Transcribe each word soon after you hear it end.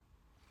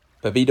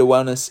Pavida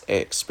Wellness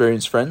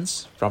experienced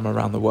friends from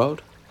around the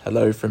world.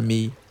 Hello from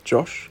me,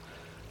 Josh.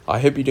 I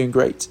hope you're doing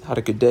great, had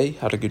a good day,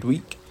 had a good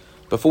week.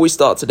 Before we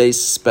start today's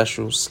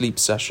special sleep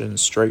session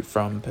straight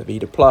from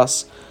Pavida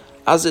Plus,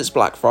 as it's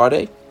Black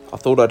Friday, I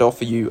thought I'd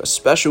offer you a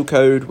special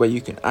code where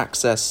you can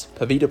access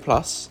Pavida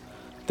Plus,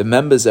 the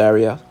members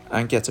area,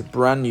 and get a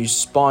brand new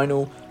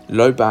spinal,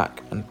 low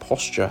back and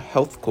posture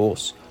health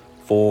course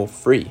for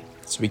free.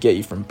 So we get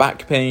you from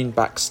back pain,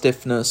 back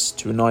stiffness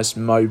to a nice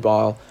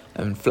mobile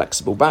and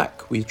flexible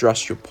back. We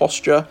address your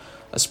posture,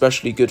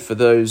 especially good for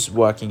those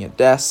working at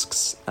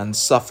desks and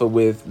suffer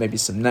with maybe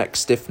some neck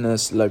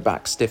stiffness, low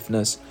back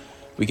stiffness.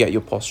 We get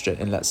your posture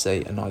in, let's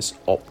say, a nice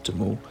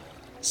optimal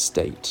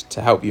state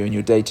to help you in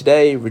your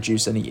day-to-day,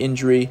 reduce any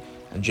injury,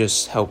 and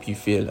just help you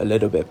feel a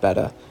little bit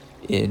better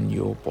in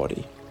your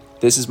body.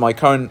 This is my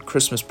current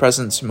Christmas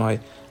present to my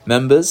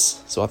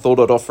members, so I thought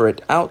I'd offer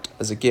it out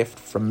as a gift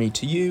from me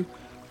to you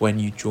when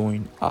you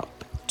join up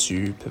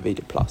to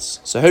Pavida Plus.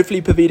 So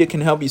hopefully Pavida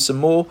can help you some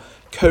more.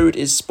 Code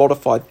is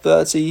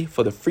Spotify30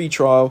 for the free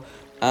trial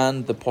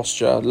and the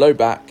posture, low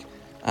back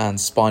and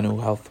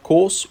spinal health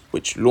course,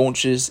 which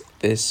launches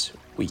this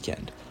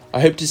weekend.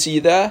 I hope to see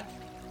you there.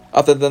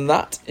 Other than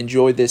that,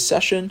 enjoy this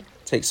session,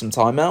 take some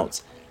time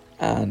out,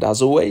 and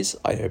as always,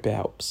 I hope it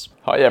helps.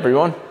 Hi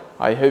everyone,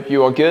 I hope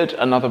you are good.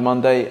 Another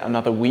Monday,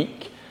 another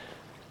week.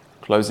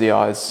 Close the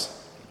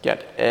eyes,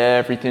 get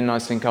everything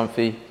nice and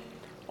comfy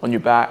on your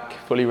back,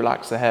 fully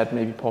relax the head,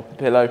 maybe pop a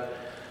pillow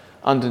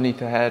underneath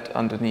the head,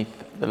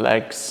 underneath the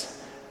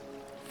legs.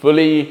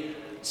 Fully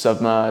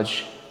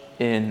submerge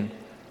in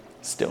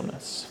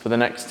stillness for the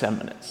next 10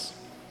 minutes.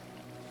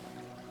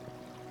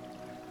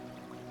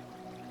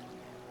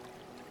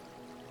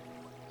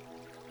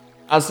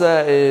 As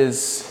there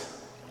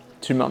is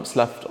 2 months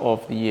left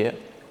of the year,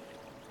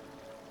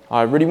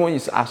 I really want you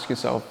to ask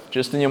yourself,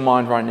 just in your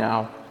mind right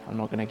now, I'm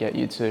not going to get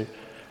you to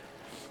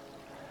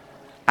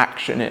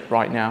action it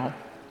right now,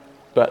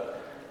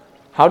 but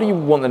how do you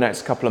want the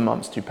next couple of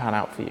months to pan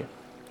out for you?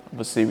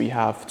 Obviously, we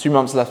have 2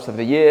 months left of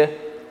the year,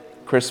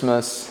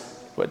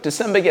 Christmas, but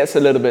December gets a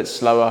little bit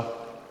slower.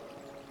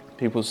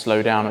 People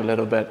slow down a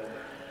little bit.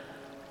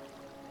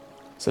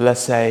 So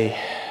let's say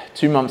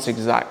 2 months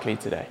exactly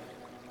today.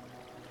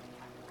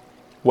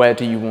 Where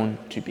do you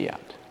want to be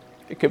at?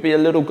 It could be a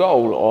little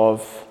goal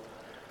of,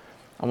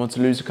 I want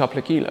to lose a couple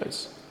of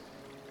kilos.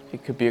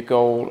 It could be a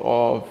goal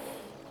of,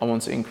 I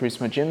want to increase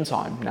my gym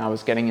time now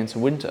it's getting into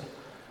winter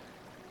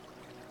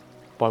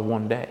by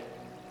 1 day.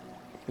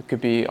 It could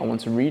be, I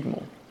want to read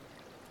more.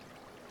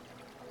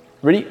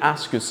 Really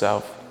ask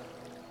yourself,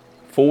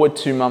 forward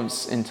 2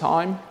 months in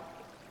time,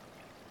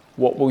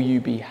 what will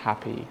you be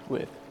happy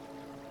with?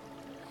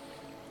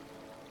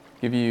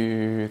 Give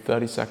you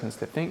 30 seconds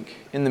to think.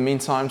 In the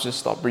meantime, just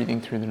start breathing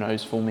through the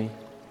nose for me.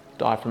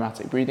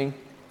 Diaphragmatic breathing.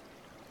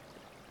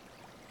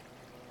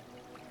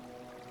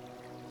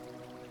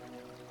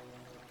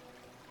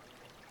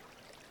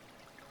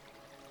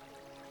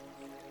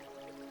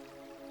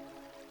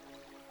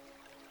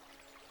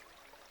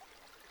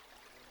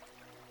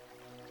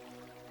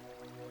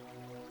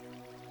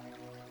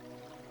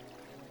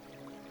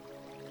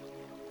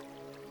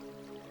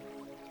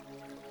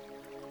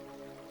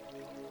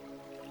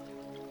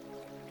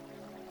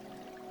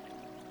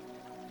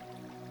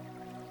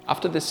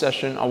 After this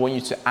session, I want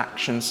you to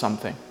action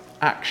something.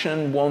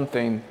 Action one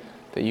thing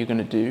that you're going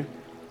to do,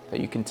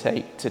 that you can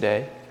take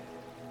today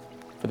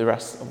for the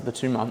rest of the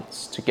 2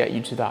 months to get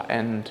you to that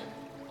end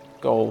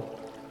goal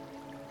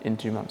in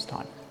 2 months'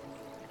 time.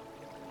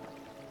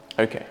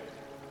 Okay,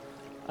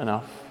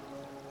 enough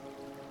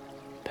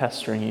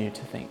pestering you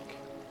to think.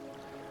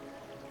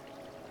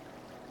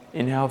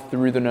 Inhale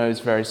through the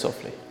nose very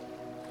softly.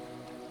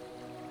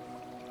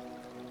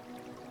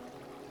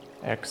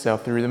 Exhale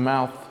through the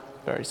mouth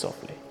very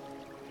softly.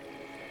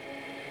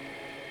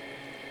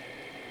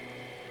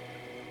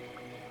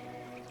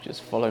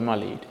 Just follow my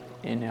lead.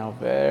 Inhale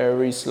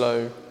very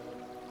slow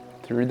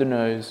through the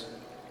nose.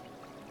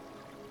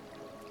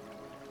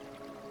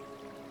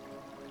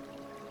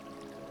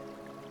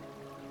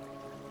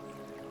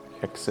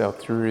 Exhale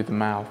through the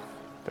mouth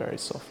very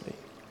softly.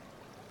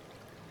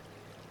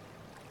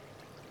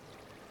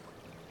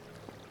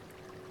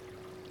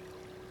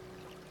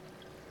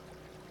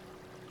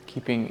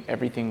 Keeping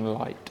everything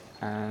light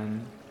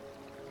and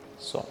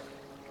soft.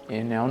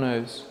 Inhale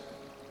nose.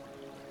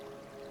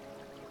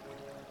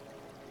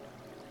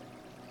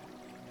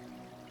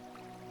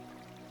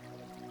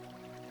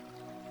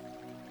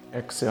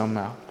 Exhale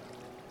mouth.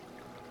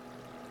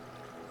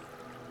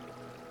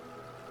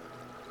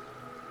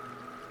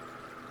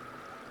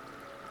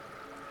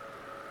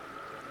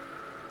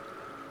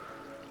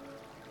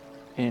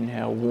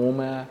 Inhale warm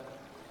air.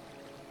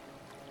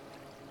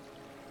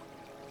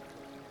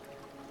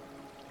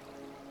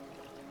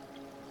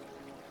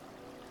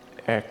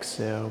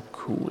 Exhale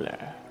cool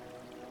air.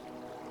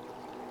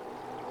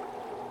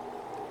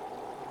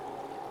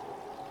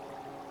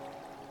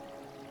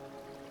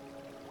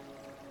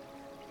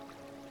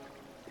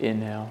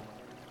 Inhale.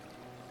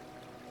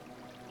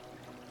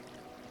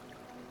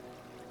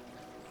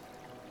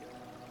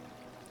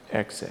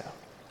 exhale.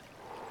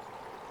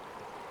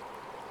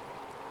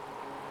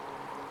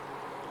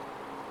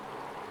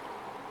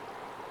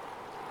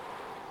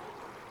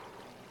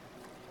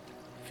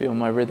 Feel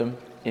my rhythm.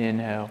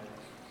 Inhale.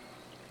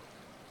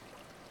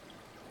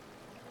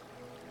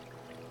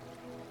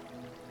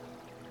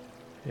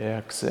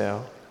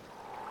 Exhale.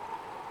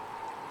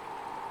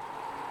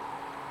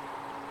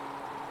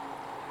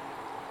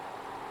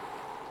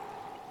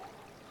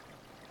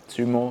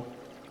 Two more.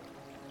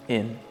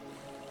 In.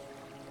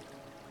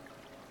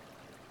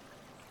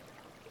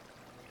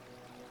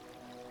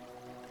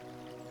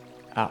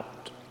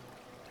 Out.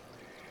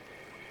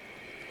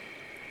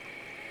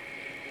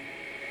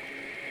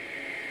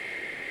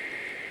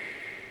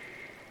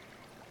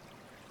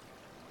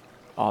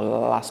 Our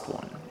last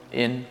one.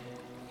 In.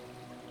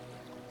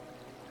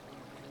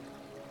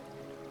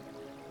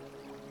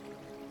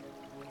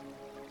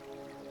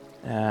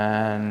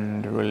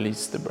 And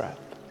release the breath.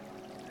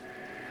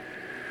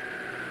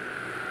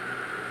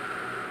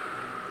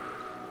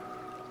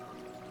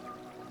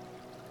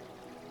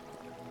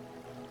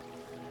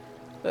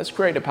 Let's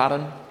create a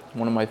pattern,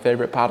 one of my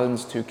favorite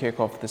patterns to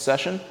kick off the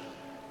session.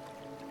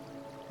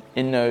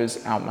 In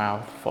nose, out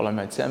mouth, follow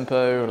my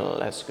tempo,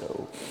 let's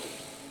go.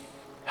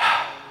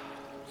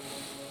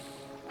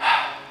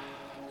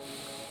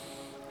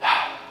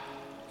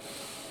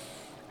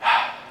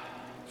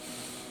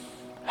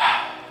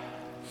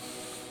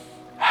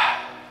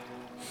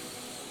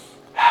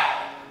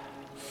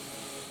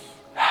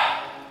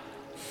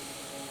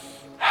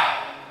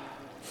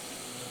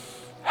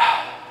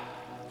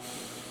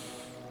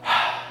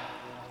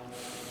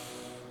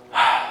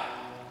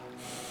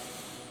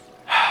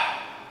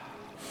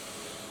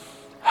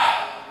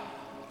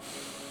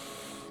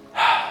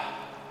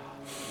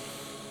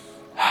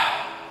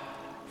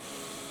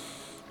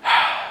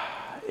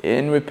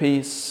 In with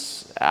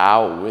peace,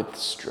 out with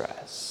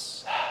stress.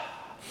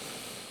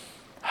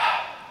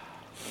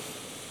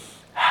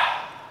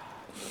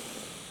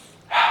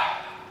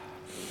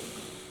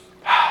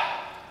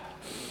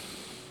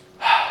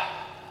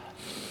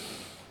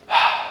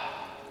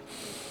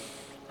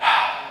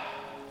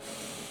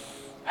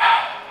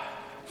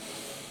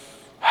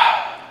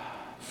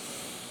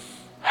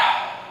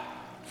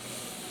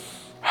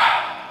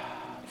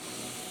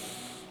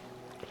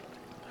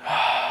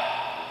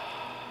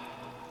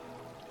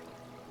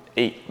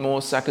 Eight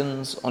more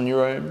seconds on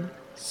your own.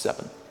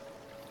 7,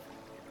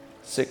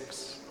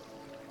 6,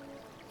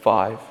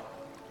 5,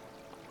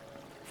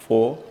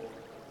 4,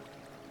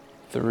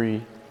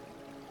 3,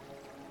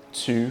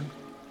 2,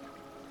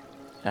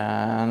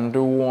 and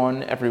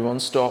 1. Everyone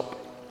stop.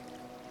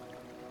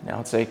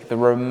 Now take the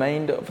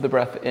remainder of the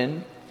breath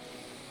in.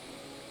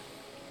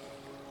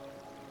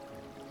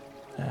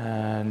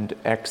 And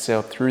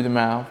exhale through the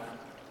mouth.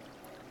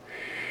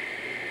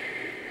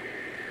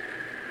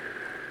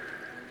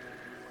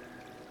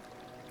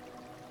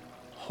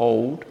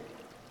 Hold.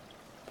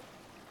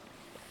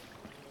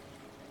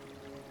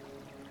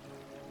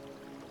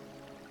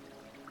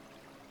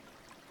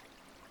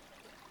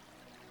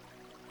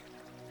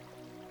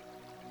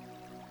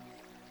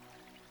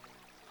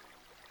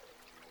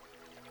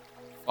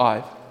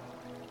 Five,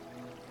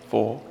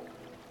 4,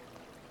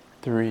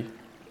 3,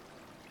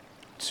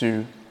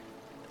 2,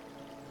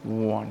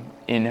 1.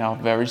 Inhale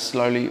very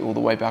slowly all the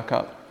way back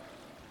up.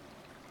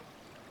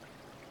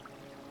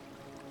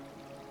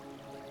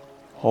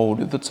 Hold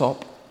at the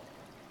top.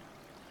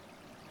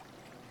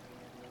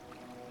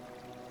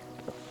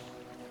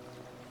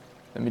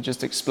 Let me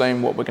just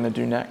explain what we're going to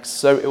do next.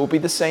 So it will be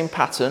the same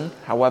pattern,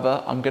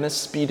 however, I'm going to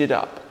speed it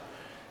up.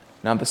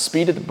 Now the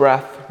speed of the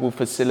breath will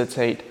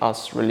facilitate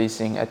us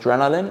releasing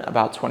adrenaline,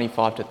 about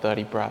 25 to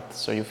 30 breaths.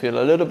 So you'll feel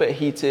a little bit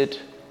heated,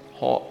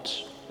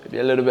 hot, maybe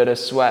a little bit of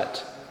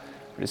sweat,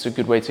 but it's a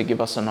good way to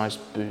give us a nice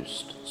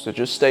boost. So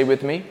just stay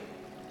with me,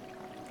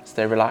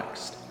 stay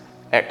relaxed,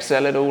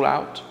 exhale it all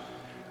out.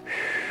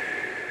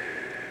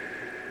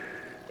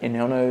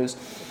 Inhale nose,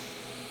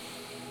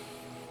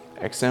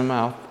 exhale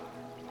mouth.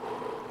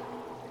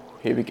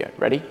 Here we go,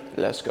 ready?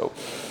 Let's go.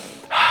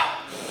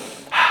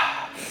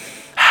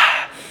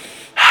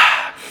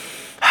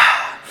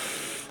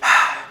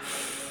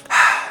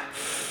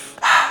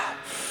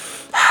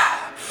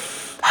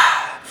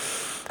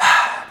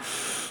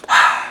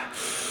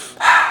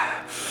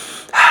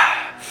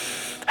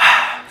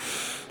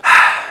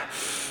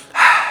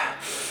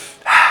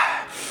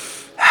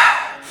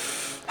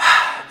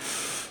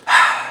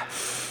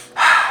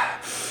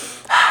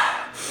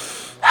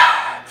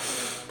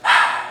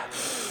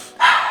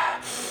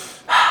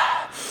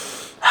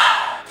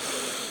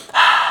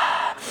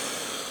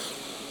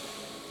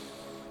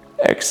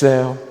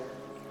 Exhale.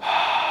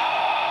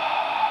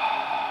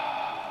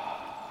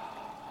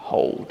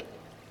 Hold.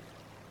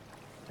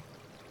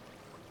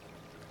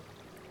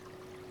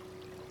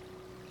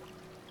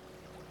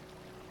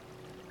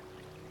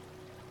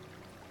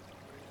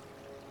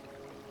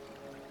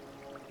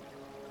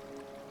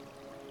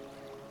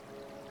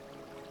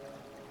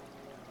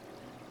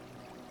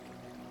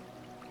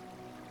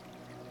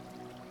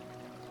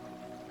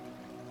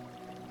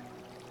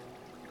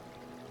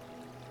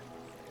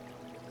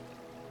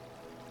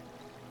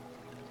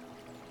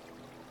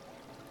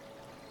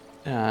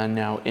 And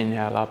now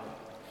inhale up.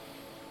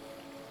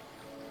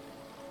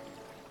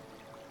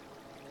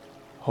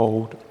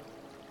 Hold.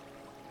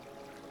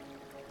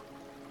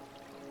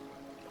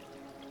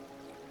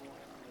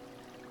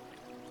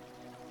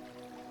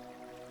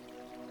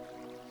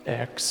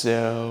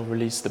 Exhale,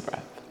 release the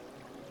breath.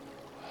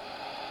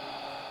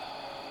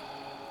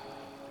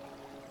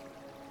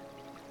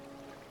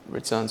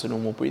 Return to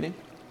normal breathing.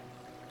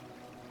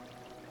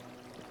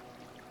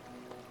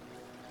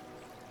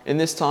 In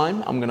this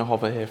time, I'm going to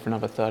hover here for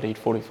another 30 to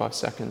 45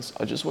 seconds.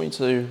 I just want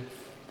you to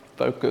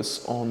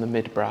focus on the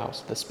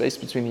mid-brows, the space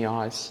between the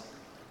eyes.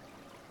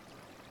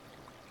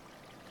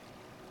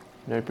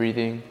 No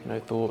breathing, no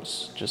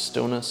thoughts, just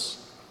stillness.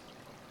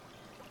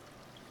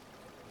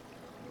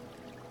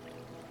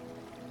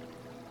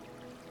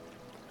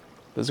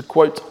 There's a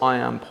quote I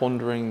am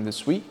pondering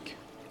this week.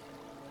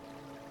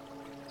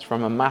 It's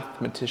from a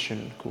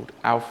mathematician called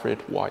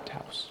Alfred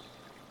Whitehouse.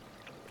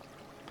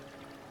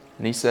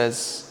 And he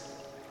says,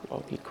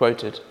 well, he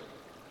quoted,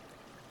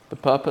 "The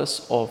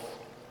purpose of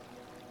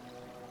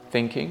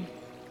thinking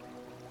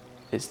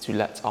is to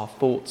let our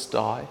thoughts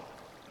die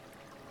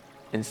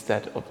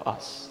instead of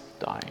us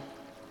dying."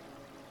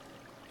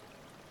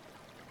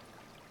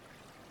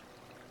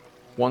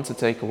 One to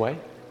take away,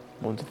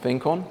 one to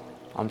think on.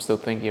 I'm still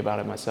thinking about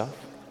it myself,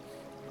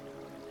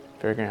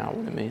 figuring out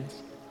what it means.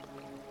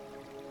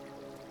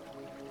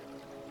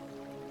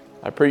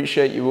 I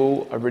appreciate you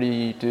all. I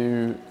really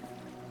do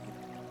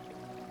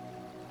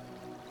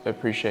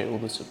appreciate all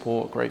the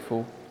support,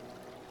 grateful.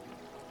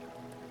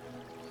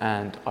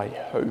 And I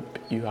hope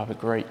you have a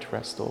great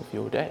rest of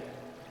your day.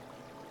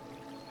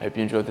 I hope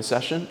you enjoyed the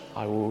session.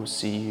 I will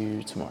see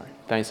you tomorrow.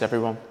 Thanks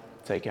everyone.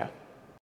 Take care.